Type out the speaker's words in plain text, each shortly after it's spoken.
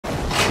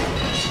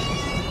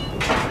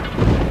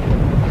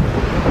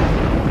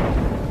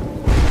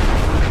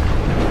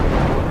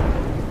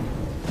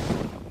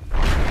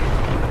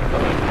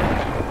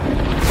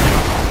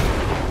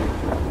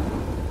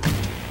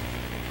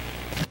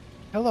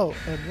Hello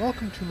and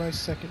welcome to my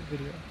second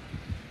video.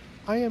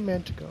 I am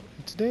Mantico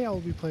and today I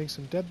will be playing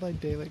some Dead by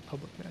Daylight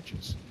public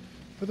matches.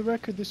 For the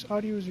record, this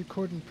audio is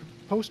recorded in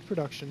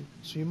post-production,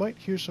 so you might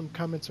hear some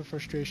comments of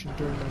frustration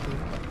during my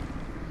gameplay.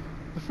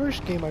 The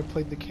first game I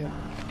played the camper,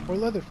 or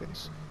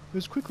Leatherface, who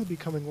is quickly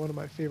becoming one of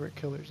my favorite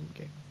killers in the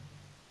game.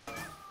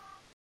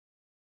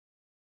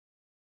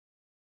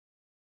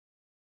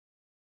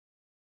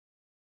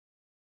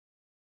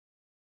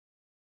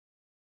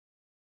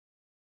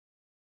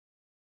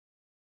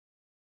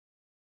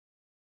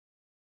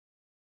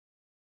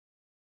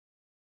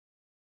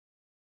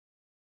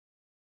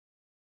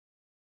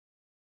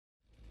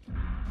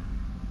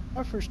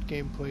 Our first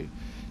gameplay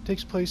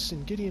takes place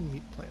in Gideon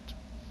Meat Plant.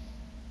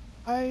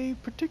 I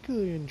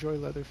particularly enjoy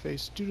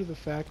Leatherface due to the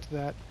fact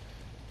that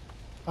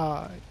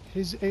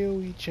his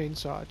AoE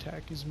chainsaw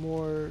attack is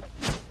more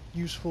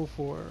useful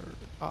for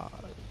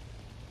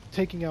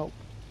taking out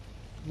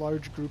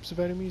large groups of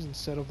enemies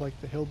instead of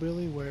like the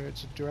Hillbilly where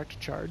it's a direct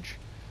charge.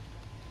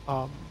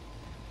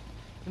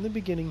 In the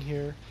beginning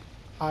here,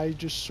 I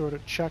just sort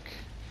of check,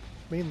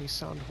 mainly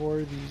sound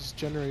horror, these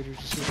generators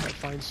to see if I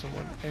find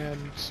someone, and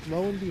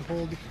lo and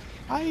behold,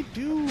 I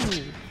do!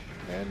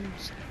 And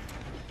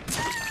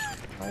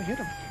I hit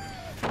him.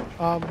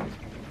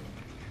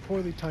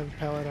 Poorly timed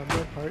pallet on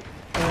their part,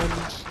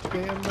 and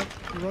they end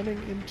up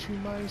running into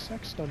my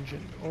sex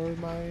dungeon, or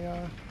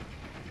my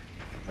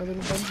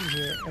little dungeon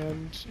here,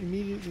 and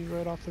immediately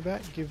right off the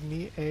bat give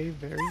me a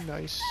very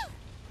nice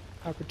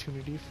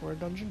opportunity for a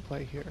dungeon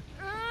play here.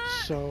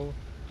 So,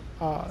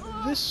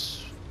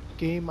 this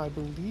game, I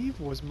believe,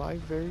 was my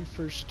very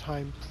first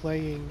time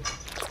playing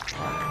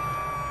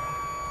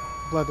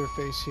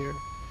Leatherface here,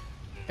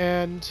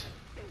 and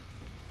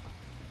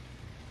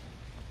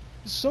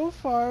so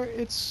far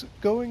it's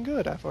going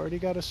good. I've already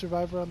got a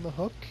survivor on the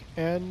hook,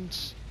 and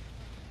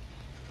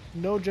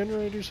no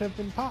generators have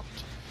been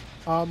popped.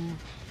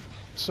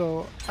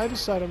 So I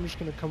decided I'm just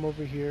going to come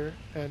over here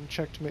and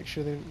check to make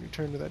sure they didn't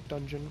return to that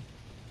dungeon.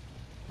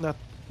 Not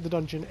the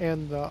dungeon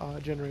and the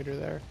generator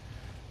there.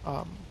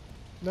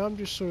 Now I'm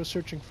just sort of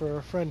searching for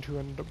a friend who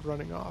ended up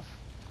running off.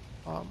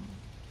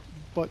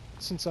 But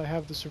since I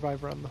have the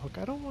survivor on the hook,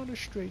 I don't want to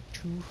stray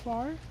too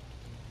far,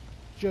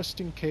 just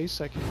in case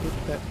I can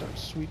get that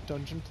sweet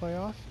dungeon play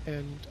off,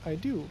 and I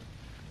do.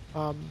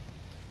 I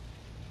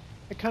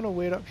kind of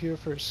wait up here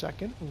for a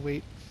second,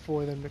 wait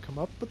for them to come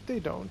up, but they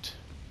don't.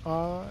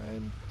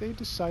 And they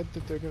decide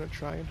that they're going to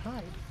try and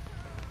hide.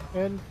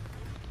 And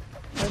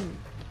I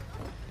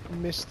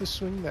missed the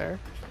swing there.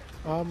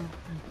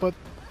 But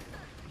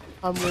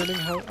I'm learning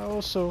how.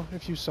 Also,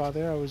 if you saw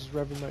there, I was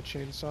revving my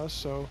chainsaw,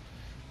 so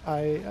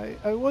I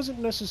wasn't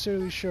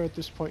necessarily sure at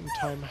this point in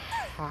time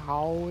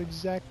how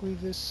exactly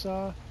this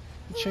the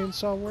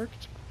chainsaw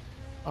worked.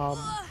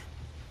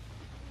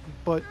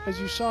 But as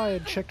you saw, I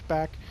had checked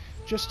back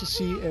just to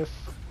see if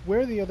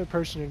where the other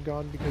person had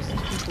gone, because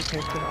these people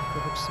can't get off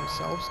the hooks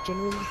themselves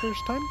generally the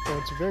first time, or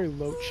it's a very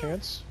low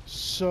chance.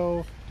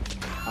 So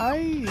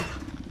I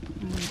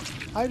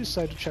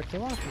decided to check the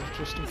lockers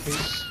just in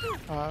case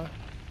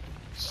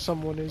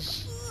someone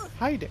is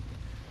hiding.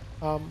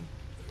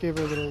 Gave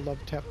her a little love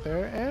tap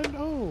there, and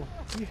oh,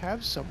 we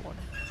have someone.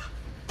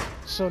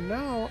 So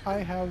now I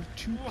have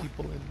two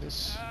people in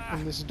this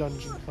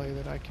dungeon play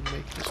that I can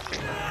make this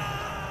for.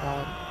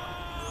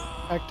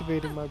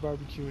 Activating my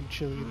barbecue and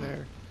chili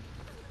there.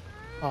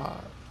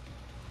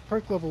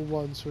 Perk level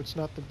 1, so it's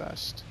not the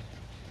best.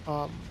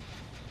 And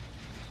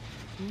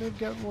they've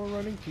got more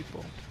running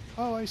people.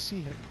 Oh, I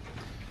see him.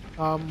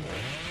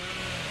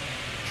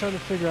 Trying to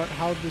figure out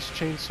how this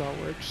chainsaw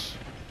works.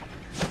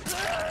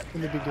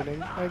 In the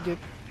beginning, I get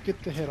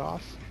the hit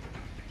off,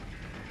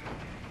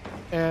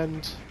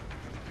 and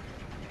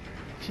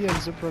he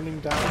ends up running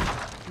down.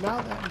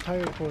 Now that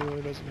entire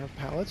corridor doesn't have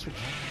pallets, which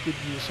good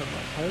use on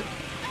my part,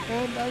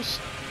 and I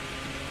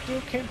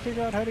still can't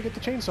figure out how to get the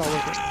chainsaw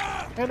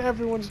working. And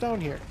everyone's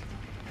down here.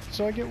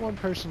 So I get one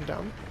person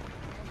down.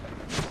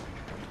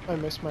 I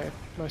miss my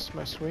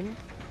swing.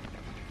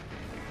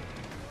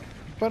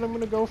 But I'm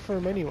gonna go for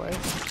him anyway.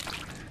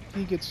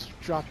 He gets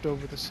dropped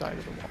over the side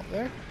of the wall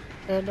there.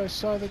 And I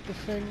saw that the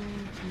thing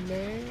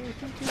I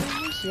think it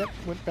was, yep,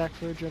 went back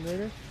for a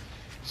generator.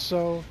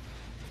 So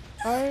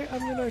I'm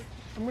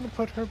gonna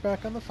put her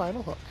back on the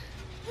final hook.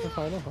 The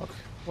final hook.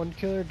 One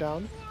killer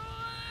down.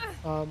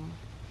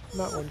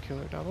 Not one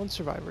killer down, one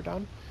survivor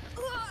down.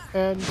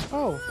 And,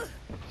 oh,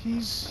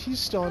 he's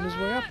still on his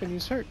way up and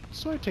he's hurt,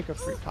 so I take a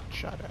free pot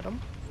shot at him.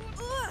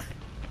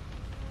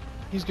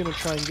 He's gonna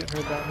try and get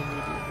her down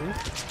immediately.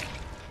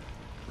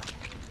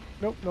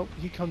 Nope,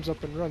 he comes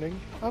up and running.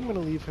 I'm gonna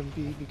leave him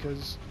be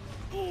because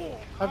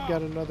I've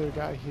got another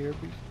guy here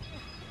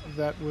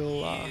that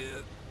will,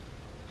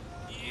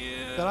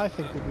 that I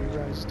think will be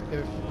rezzed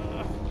if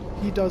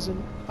he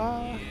doesn't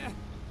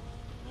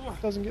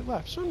get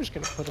left. So I'm just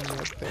gonna put him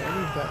right there.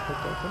 Leave that hook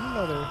open.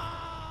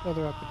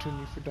 Another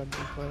opportunity for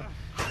dungeon play.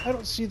 I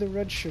don't see the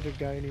red-shirted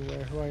guy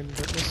anywhere who I ended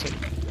up missing.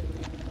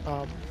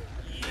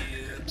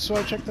 So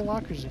I check the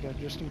lockers again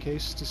just in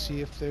case to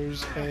see if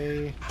there's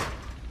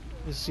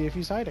to see if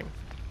he's hiding.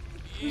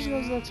 Just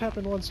knows that's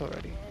happened once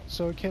already,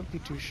 so it can't be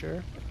too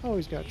sure.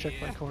 Always gotta check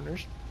my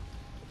corners.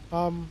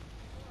 And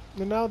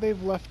now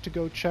they've left to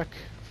go check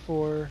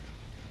for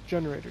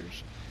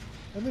generators.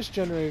 And this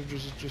generator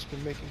has just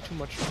been making too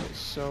much noise,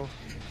 so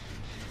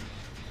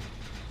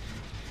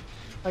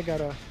I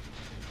gotta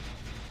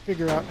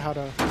figure out how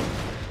to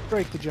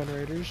break the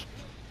generators.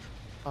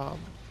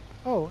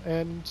 Oh,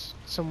 and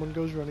someone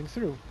goes running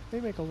through.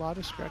 They make a lot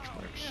of scratch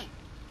marks.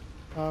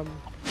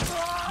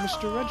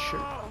 Mr.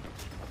 Redshirt.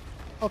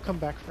 I'll come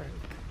back for him.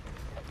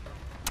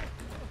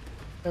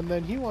 And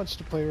then he wants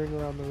to play Ring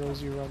Around the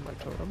Rosie around my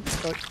totem,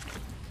 but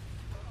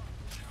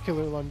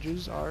killer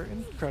lunges are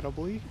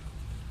incredibly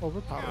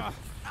overpowered.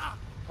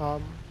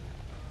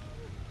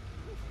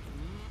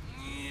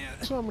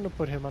 So I'm going to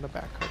put him on a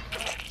back hook,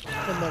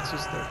 and that's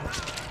his third hook.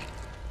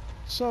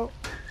 So,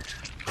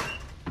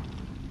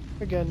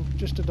 again,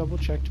 just to double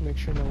check to make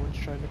sure no one's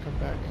trying to come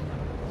back,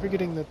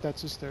 forgetting that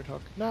that's his third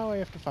hook. Now I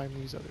have to find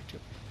these other two.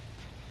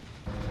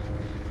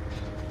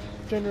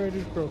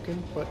 Generator's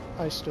broken, but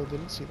I still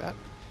didn't see that.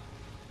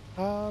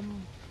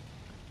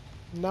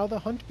 Now the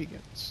hunt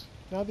begins.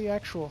 Now the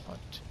actual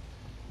hunt.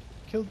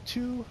 Killed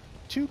two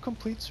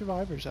complete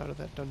survivors out of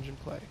that dungeon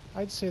play.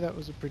 I'd say that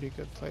was a pretty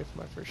good play for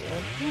my first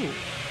time. Ooh,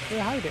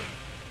 they're hiding.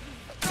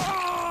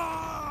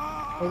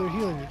 Or they're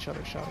healing each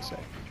other, shall I say.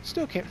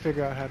 Still can't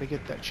figure out how to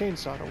get that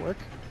chainsaw to work.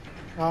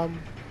 I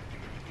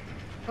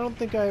don't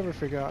think I ever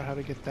figured out how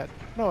to get that.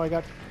 No,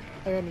 I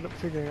ended up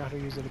figuring out how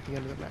to use it at the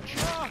end of the match.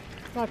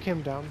 Knock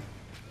him down.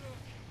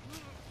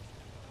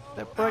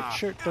 That bright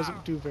shirt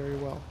doesn't do very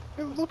well.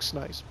 It looks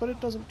nice, but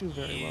it doesn't do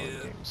very well in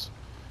games.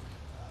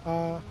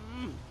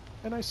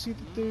 And I see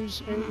that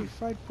there's a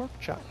fried pork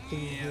chop thing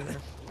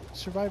here.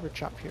 Survivor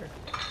chop here.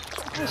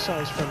 I saw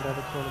his friend have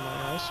a corner of my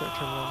eye, so I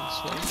turned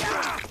around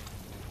and swung.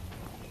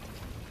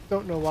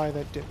 Don't know why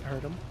that didn't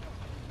hurt him.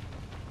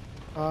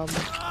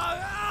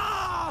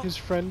 His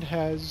friend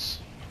has...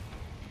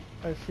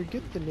 I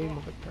forget the name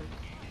of the perk.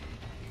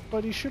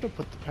 But he should have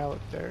put the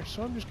pallet there,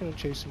 so I'm just going to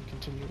chase him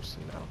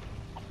continuously now.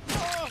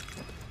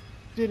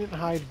 Didn't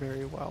hide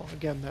very well.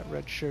 Again, that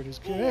red shirt is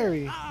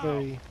very,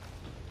 very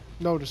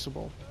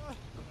noticeable.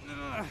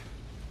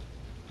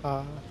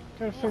 Gotta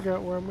figure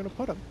out where I'm going to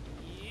put him.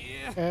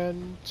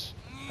 And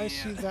I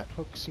see that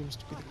hook seems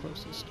to be the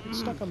closest. It's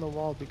stuck on the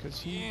wall because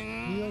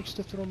he likes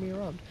to throw me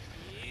around.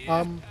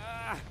 I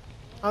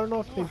don't know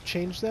if they've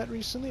changed that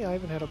recently. I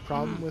haven't had a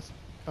problem with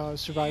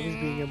survivors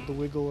being able to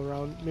wiggle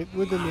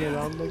me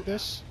around like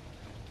this.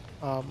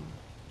 Now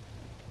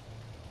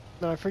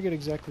I forget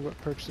exactly what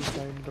perks this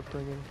guy ended up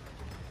bringing.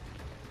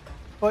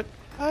 But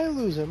I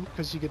lose him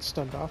because he gets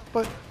stunned off,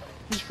 but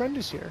his friend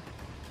is here.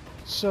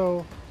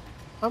 So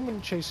I'm going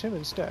to chase him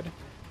instead.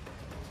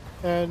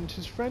 And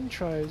his friend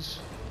tries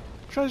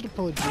to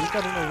pull a juke.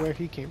 I don't know where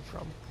he came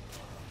from.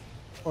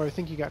 Or I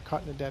think he got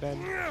caught in a dead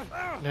end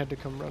and had to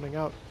come running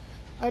out.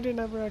 I didn't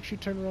ever actually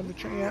turn around to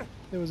check. Yeah,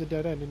 there was a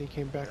dead end and he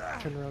came back to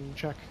turn around and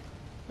check.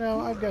 Now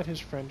I've got his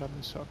friend on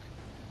this hook.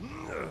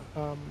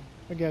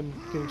 Again,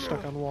 getting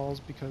stuck on walls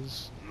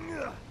because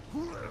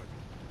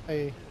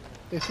they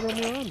throw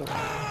me around a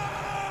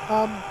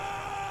lot.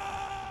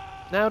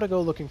 Now to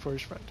go looking for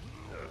his friend.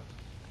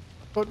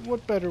 But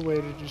what better way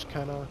to just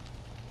kind of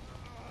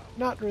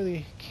not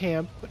really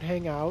camp, but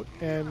hang out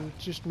and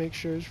just make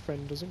sure his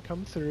friend doesn't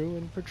come through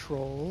and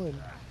patrol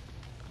and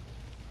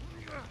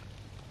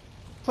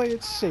play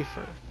it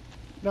safer,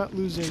 not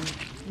losing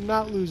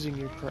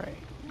your prey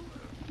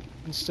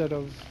instead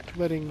of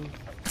letting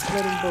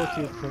both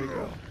your prey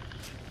go.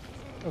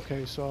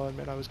 Okay, so I'll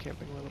admit I was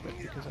camping a little bit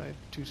because I had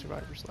 2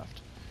 survivors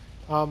left.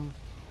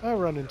 I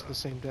run into the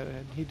same dead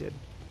end. He did.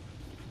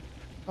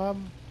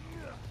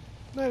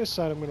 I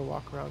decide I'm going to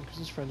walk around because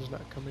his friend's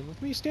not coming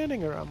with me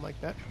standing around like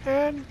that.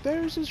 And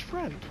there's his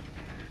friend.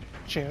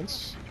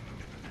 Chance.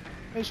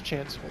 As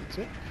Chance holds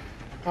it.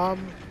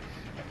 I'm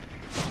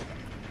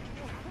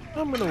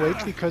going to wait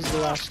because the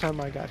last time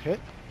I got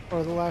hit,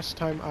 or the last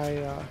time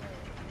I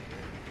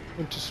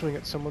went to swing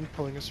at someone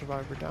pulling a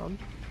survivor down,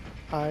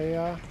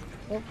 I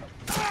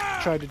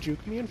tried to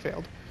juke me and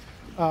failed.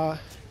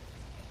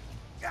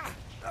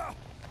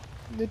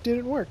 It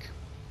didn't work.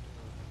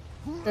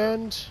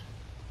 And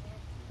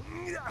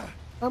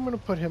I'm going to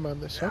put him on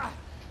this hook.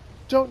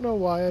 Don't know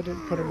why I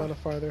didn't put him on a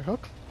farther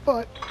hook,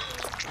 but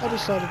I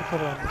decided to put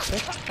it on this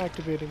hook,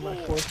 activating my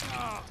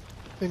 4th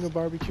thing of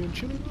barbecue and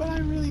chili, but I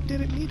really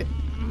didn't need it.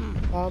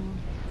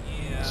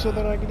 So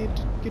that I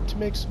get to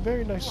make some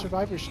very nice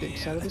survivor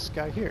steaks out of this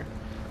guy here.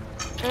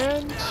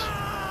 And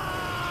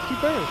he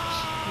burns.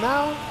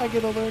 Now I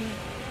get to learn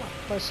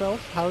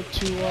myself how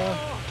to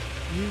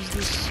use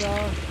this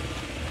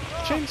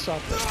chainsaw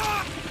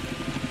thing.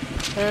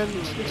 And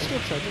it's still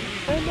charging.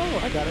 And oh,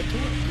 I got it to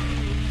work.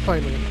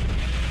 Finally.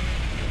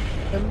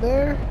 And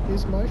there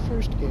is my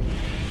first game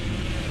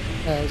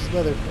as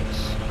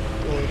Leatherface,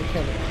 or the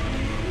Kennel.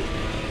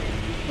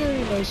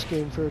 Very nice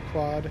game for a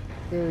quad.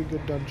 Very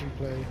good dungeon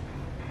play.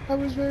 I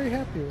was very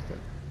happy with it.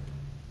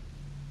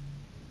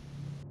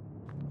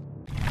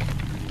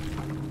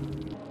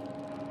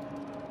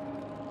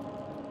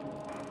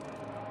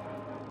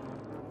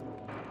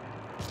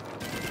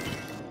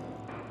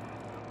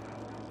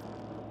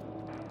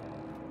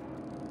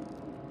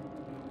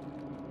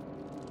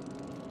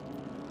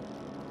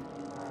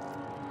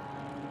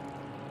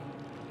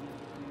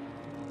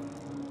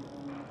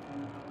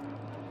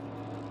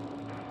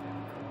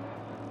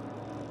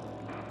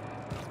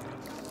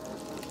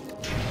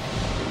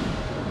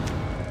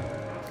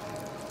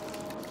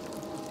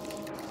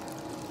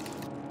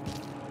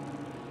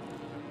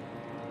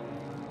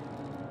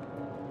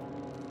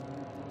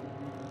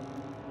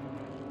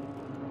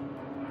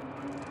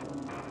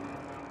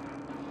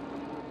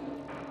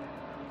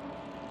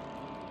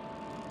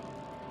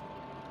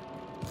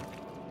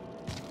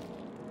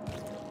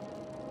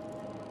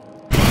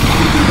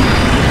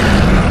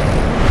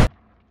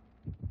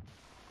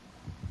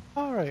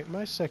 Alright,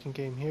 my second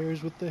game here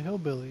is with the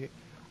Hillbilly.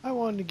 I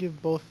wanted to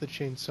give both the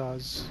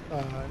chainsaws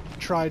a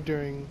try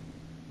during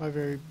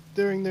the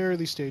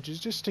early stages,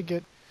 just to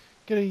get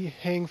a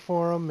hang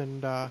for them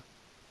and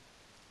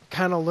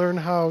kind of learn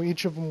how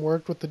each of them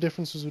worked, what the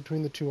differences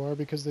between the two are,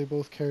 because they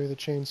both carry the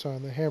chainsaw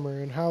and the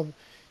hammer, and how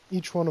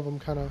each one of them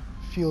kind of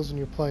feels when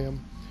you play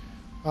them.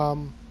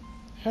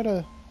 Had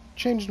to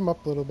change them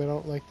up a little bit. I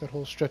don't like that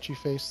whole stretchy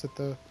face that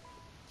the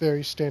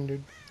very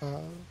standard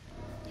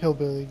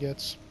Hillbilly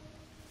gets.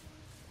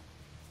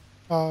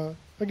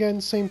 Again,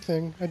 same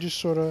thing. I just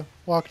sort of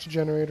walked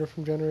generator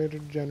from generator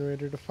to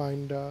generator to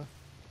find,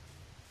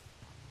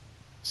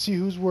 see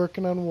who's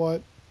working on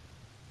what,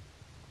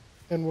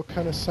 and what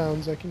kind of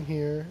sounds I can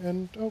hear.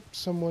 And oh,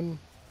 someone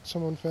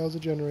fails a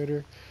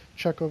generator.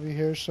 Check over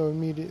here. So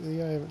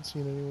immediately, I haven't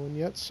seen anyone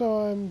yet.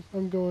 So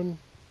I'm going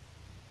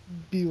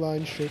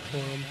beeline straight for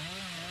him.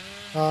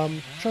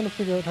 Trying to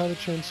figure out how the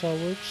chainsaw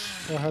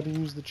works, or how to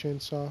use the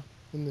chainsaw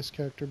in this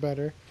character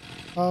better.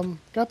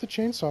 Got the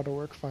chainsaw to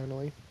work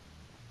finally.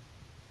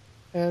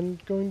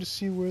 And going to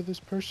see where this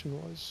person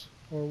was,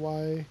 or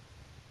why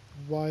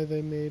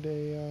they made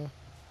a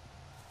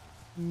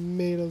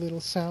little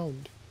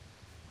sound.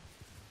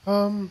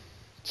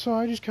 So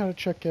I just kind of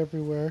check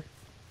everywhere.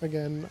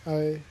 Again,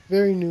 I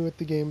very new at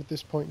the game at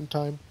this point in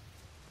time.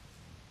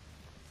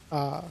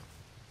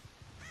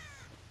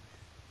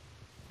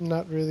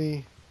 Not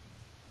really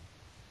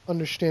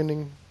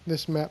understanding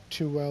this map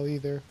too well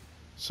either.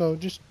 So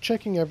just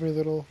checking every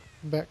little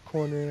back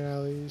corner and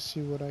alley to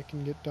see what I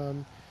can get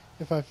done.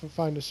 If I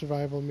find a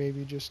survival,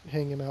 maybe just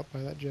hanging out by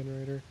that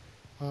generator.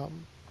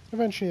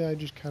 Eventually I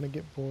just kind of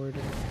get bored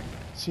and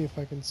see if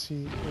I can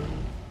see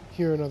and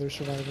hear another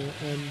survivor,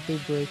 and they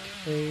fail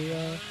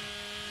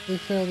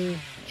their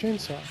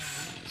chainsaw.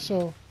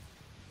 So,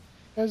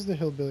 as the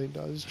Hillbilly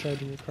does,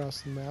 charging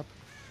across the map,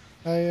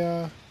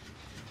 I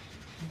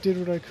did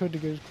what I could to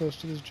get as close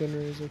to this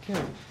generator as I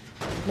can.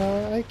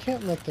 Now, I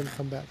can't let them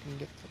come back and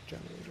get the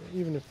generator,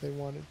 even if they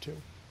wanted to.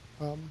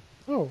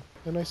 Oh,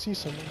 and I see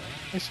someone.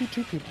 I see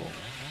two people.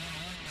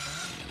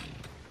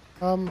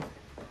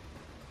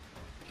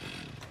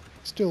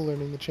 Still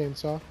learning the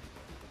chainsaw.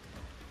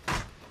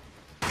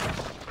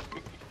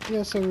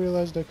 Yes, I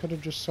realized I could have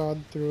just sawed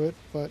through it,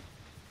 but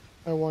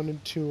I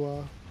wanted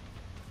to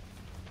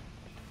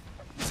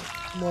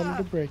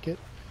break it.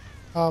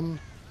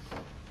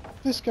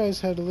 This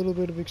guy's had a little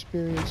bit of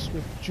experience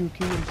with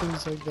juking and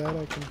things like that,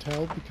 I can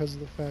tell, because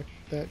of the fact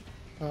that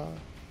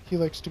he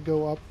likes to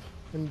go up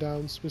and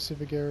down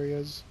specific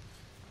areas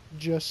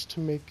just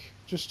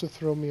to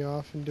throw me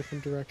off in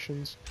different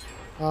directions.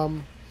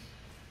 And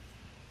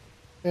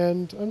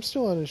I'm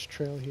still on his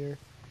trail here,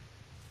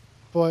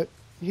 but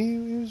he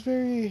was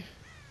very,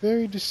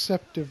 very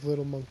deceptive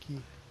little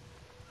monkey,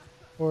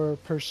 or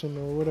person,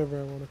 or whatever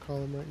I want to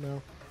call him right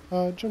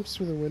now. Jumps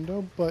through the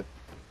window, but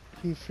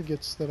he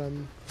forgets that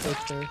I'm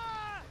right there.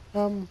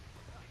 And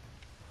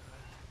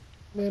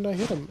I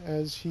hit him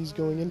as he's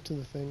going into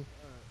the thing.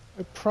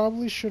 I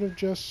probably should have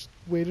just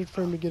waited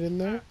for him to get in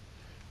there.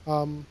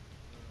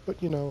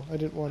 But you know, I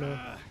didn't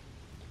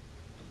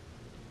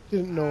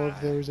know if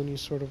there was any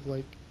sort of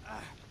like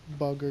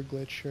bug or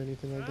glitch or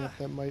anything like that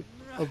that might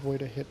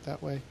avoid a hit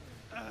that way.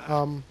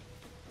 And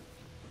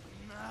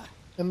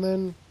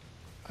then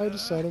I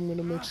decided I'm going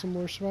to make some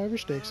more survivor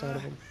stakes out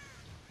of him.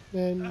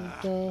 And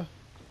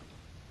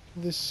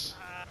this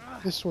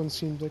one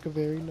seemed like a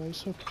very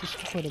nice hook just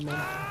to put him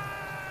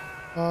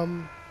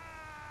on.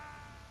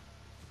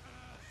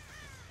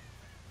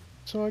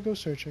 So I go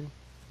searching.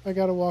 I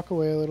gotta walk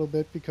away a little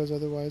bit because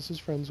otherwise his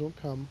friends won't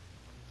come.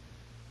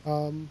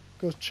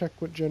 Go check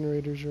what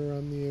generators are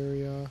on the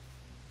area.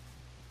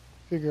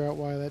 Figure out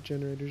why that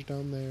generator's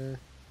down there.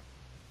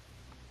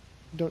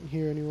 Don't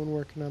hear anyone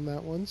working on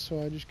that one,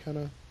 so I just kind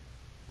of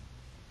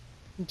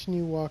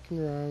continue walking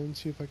around,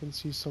 see if I can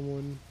see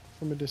someone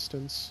from a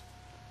distance,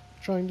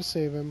 trying to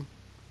save him.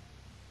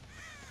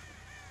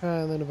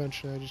 And then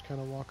eventually I just kind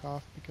of walk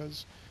off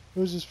because it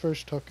was his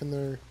first hook, and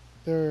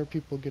there are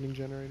people getting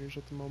generators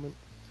at the moment.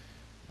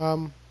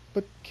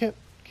 But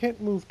can't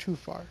move too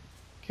far.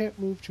 Can't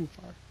move too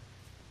far,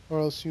 or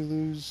else you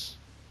lose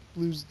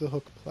the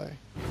hook play.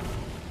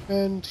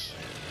 And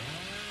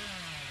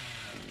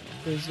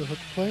there's the hook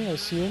play. I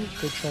see him.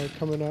 They try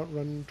coming out,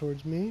 running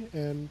towards me,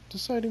 and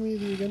decide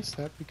immediately against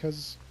that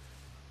because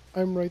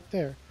I'm right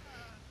there.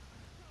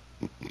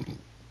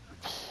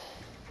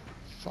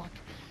 Fuck.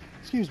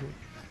 Excuse me.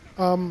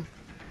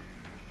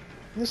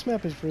 This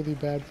map is really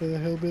bad for the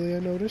Hillbilly, I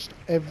noticed.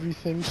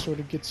 Everything sort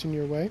of gets in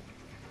your way.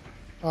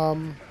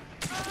 And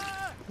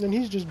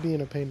he's just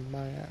being a pain in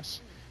my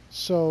ass.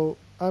 So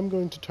I'm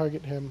going to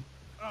target him.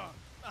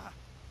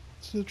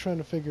 Still trying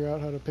to figure out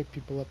how to pick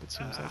people up, it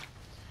seems like.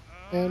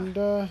 And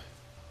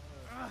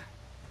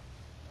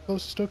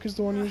closest hook is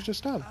the one he was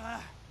just on.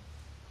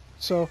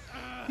 So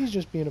he's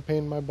just being a pain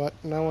in my butt,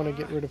 and I want to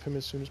get rid of him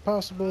as soon as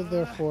possible.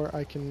 Therefore,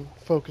 I can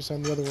focus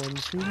on the other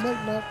ones who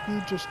might not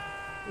be just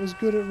as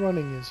good at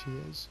running as he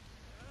is.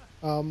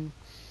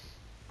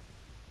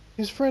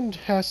 His friend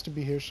has to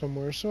be here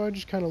somewhere, so I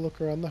just kind of look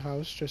around the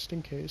house just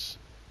in case.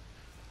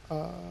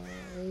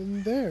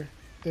 And there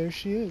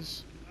she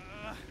is.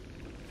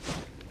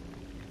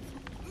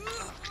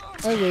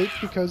 I wait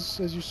because,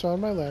 as you saw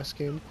in my last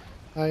game,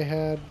 I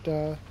had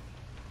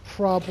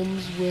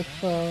problems with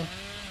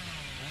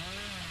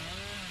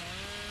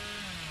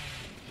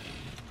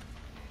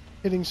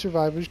hitting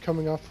survivors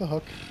coming off the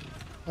hook.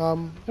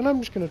 And I'm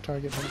just going to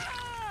target him.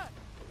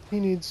 He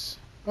needs...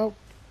 Oh.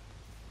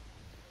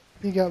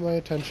 He got my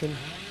attention.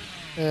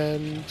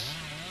 And...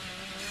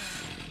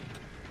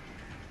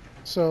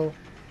 So...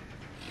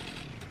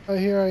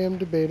 here I am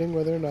debating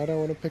whether or not I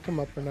want to pick him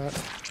up or not.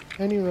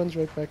 And he runs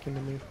right back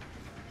into me.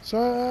 So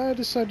I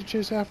decide to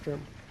chase after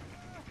him.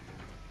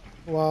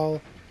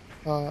 While,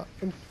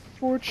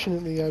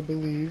 unfortunately, I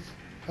believe,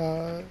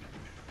 the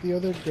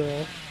other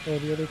girl, or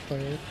the other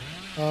player,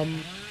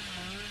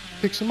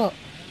 picks him up.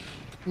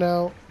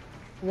 Now,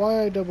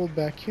 why I doubled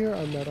back here,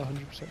 I'm not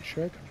 100%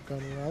 sure. I could have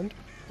gone around,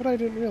 but I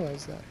didn't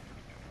realize that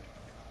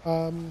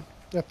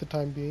at the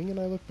time being, and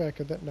I look back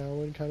at that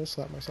now and kind of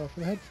slap myself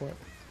in the head for it.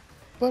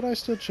 But I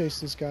still chase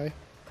this guy,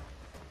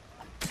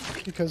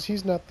 because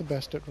he's not the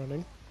best at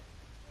running.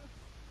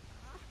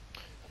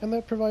 And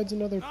that provides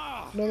another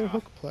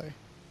hook play.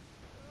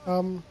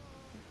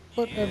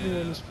 But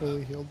everyone is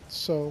fully healed,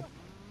 so...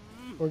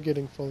 Or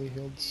getting fully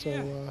healed,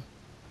 so,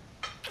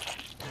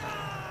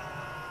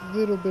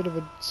 little bit of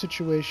a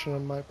situation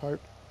on my part.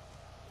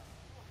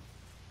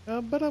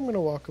 But I'm gonna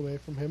walk away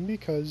from him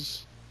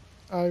because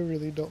I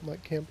really don't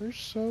like campers,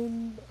 so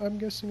I'm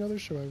guessing other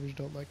survivors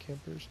don't like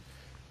campers.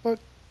 But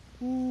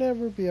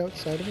never be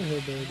outside of a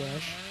hillbilly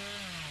dash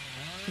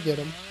to get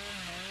him.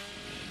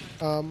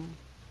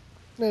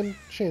 And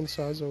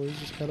chainsaw is always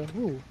just kind of,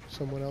 ooh,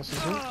 someone else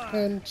is here.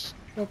 And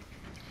I'm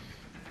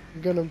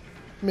gonna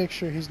make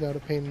sure he's not a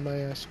pain in my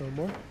ass no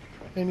more.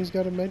 And he's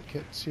got a med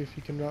kit, see if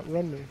he can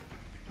outrun me.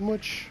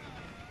 Which,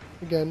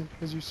 again,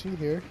 as you see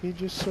here, he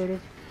just sort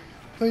of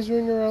plays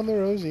ring around the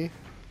rosy,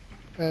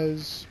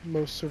 as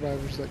most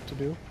survivors like to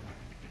do.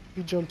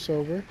 He jumps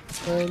over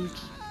and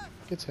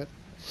gets hit.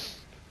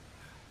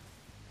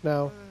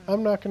 Now,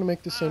 I'm not going to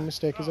make the same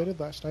mistake as I did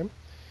last time,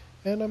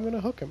 and I'm going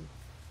to hook him.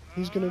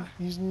 He's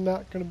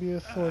not going to be a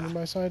thorn in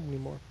my side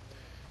anymore.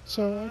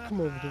 So I come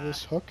over to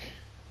this hook.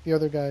 The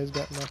other guys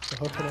got knocked the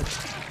hook, and I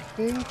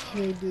think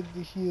they did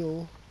the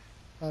heal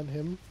on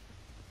him.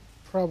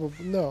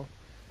 Probably, no.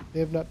 They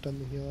have not done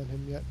the heal on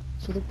him yet,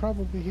 so they're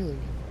probably healing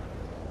him.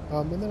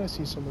 And then I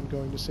see someone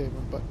going to save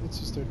him, but it's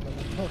his third time on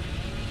the hook.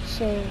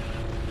 So,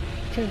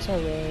 chainsaw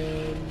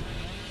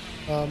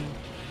run.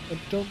 I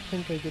don't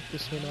think I get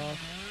this one off.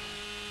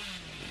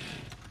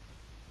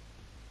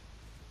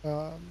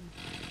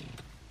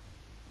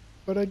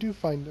 But I do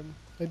find him.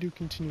 I do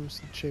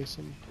continuously chase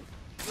him.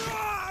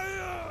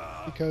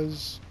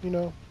 Because, you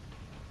know,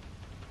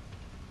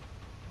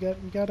 you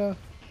gotta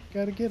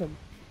get him.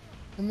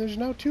 And there's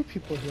now 2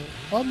 people here.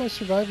 All my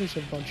survivors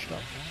have bunched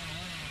up.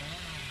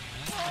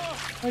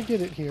 I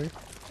get it here.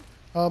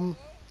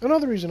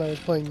 Another reason I was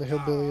playing the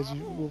hillbilly, as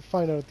you will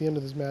find out at the end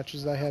of this match,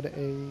 is I had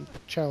a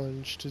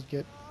challenge to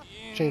get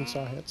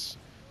chainsaw hits.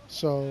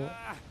 So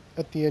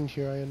at the end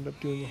here, I end up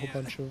doing a whole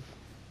bunch of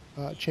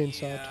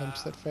chainsaw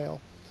attempts that fail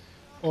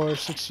or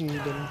succeed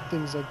and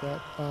things like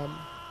that.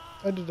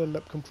 I did end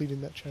up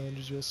completing that challenge,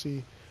 as you'll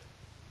see,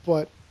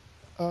 but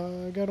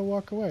I gotta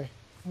walk away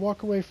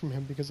from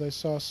him because I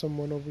saw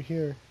someone over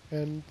here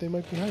and they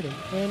might be hiding,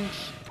 and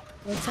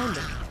I found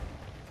them.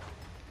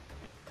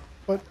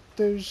 But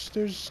there's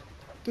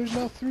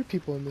now 3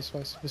 people in this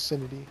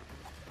vicinity.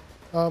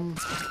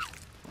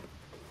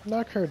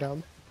 Knock her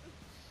down.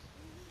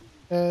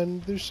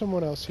 And there's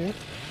someone else here.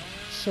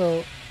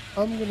 So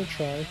I'm gonna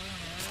try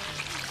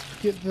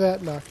get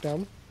that knocked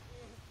down.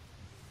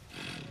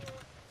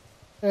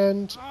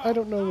 And I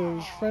don't know where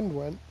his friend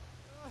went,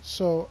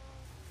 so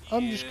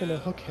I'm just gonna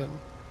hook him.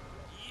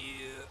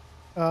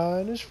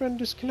 And his friend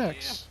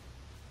disconnects.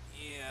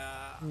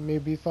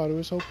 Maybe he thought it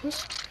was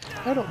hopeless.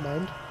 I don't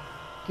mind.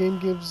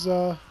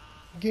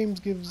 Games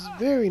gives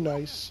very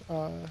nice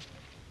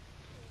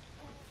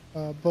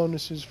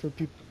bonuses for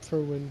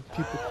when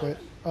people quit.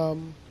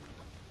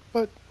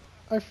 But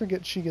I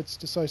forget she gets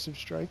decisive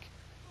strike,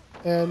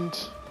 and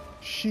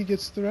she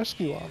gets the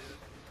rescue off.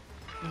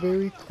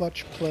 Very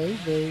clutch play,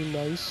 very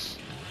nice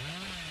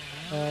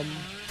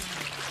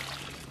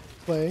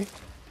play.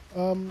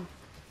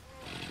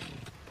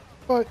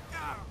 But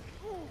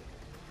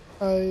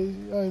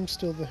I'm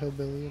still the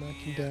hillbilly, and I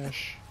can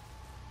dash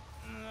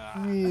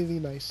really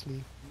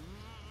nicely.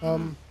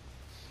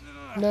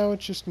 Now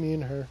it's just me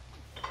and her,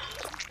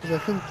 because I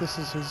think this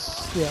is his,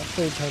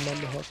 3rd time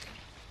on the hook.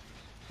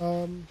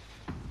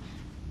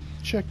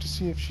 Check to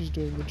see if she's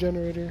doing the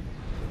generator,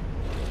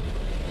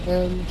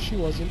 and she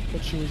wasn't,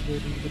 but she was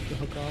waiting to get the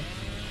hook off.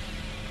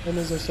 And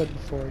as I said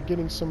before,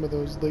 getting some of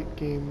those late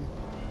game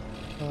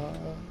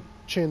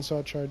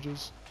chainsaw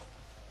charges,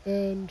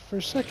 and for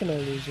a second I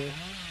lose her.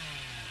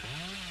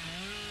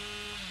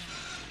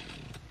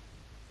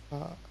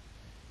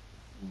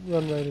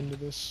 Run right into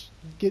this.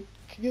 Get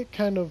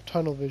kind of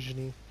tunnel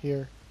vision-y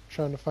here,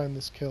 trying to find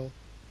this kill.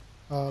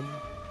 I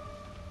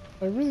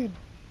really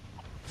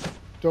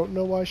Don't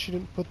know why she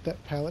didn't put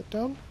that pallet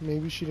down.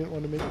 Maybe she didn't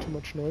want to make too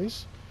much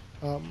noise.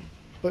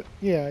 But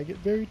yeah, I get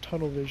very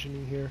tunnel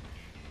vision here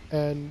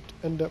and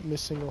end up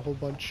missing a um, whole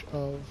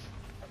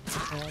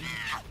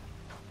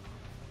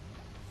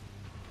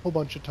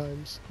bunch of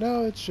times.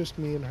 Now it's just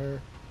me and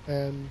her,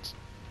 and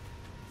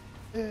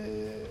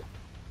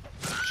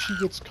she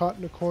gets caught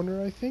in a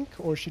corner, I think,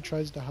 or she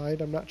tries to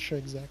hide. I'm not sure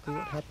exactly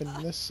what happened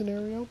in this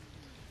scenario.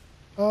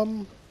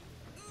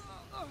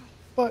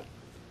 But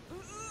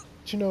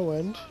to no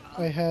end,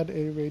 I had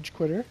a rage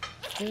quitter,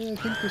 and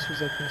I think this was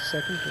like my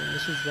second game.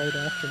 This was right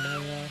after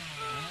my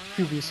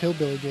previous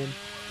hillbilly game,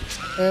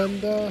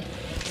 and a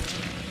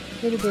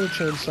little bit of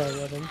chainsaw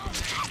revving.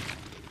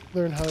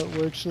 Learn how it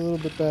works a little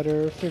bit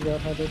better, figure out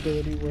how the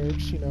ability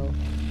works, you know.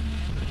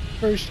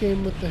 First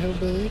game with the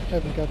hillbilly,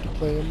 haven't got to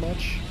play him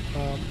much.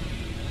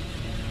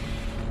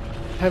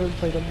 Haven't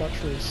played him much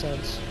really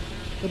since,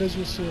 but as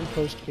you'll see in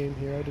post game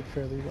here, I did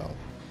fairly well.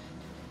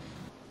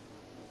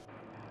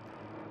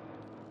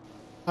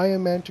 I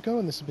am Mantico,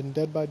 and this has been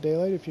Dead by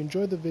Daylight. If you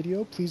enjoyed the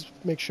video, please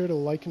make sure to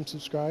like and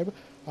subscribe.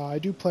 I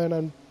do plan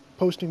on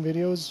posting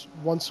videos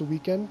once a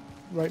weekend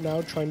right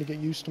now, trying to get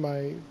used to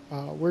my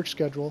work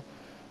schedule.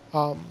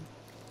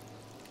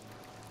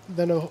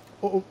 Then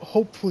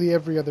hopefully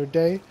every other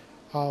day.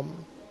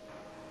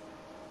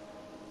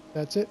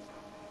 That's it.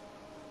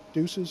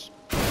 Deuces.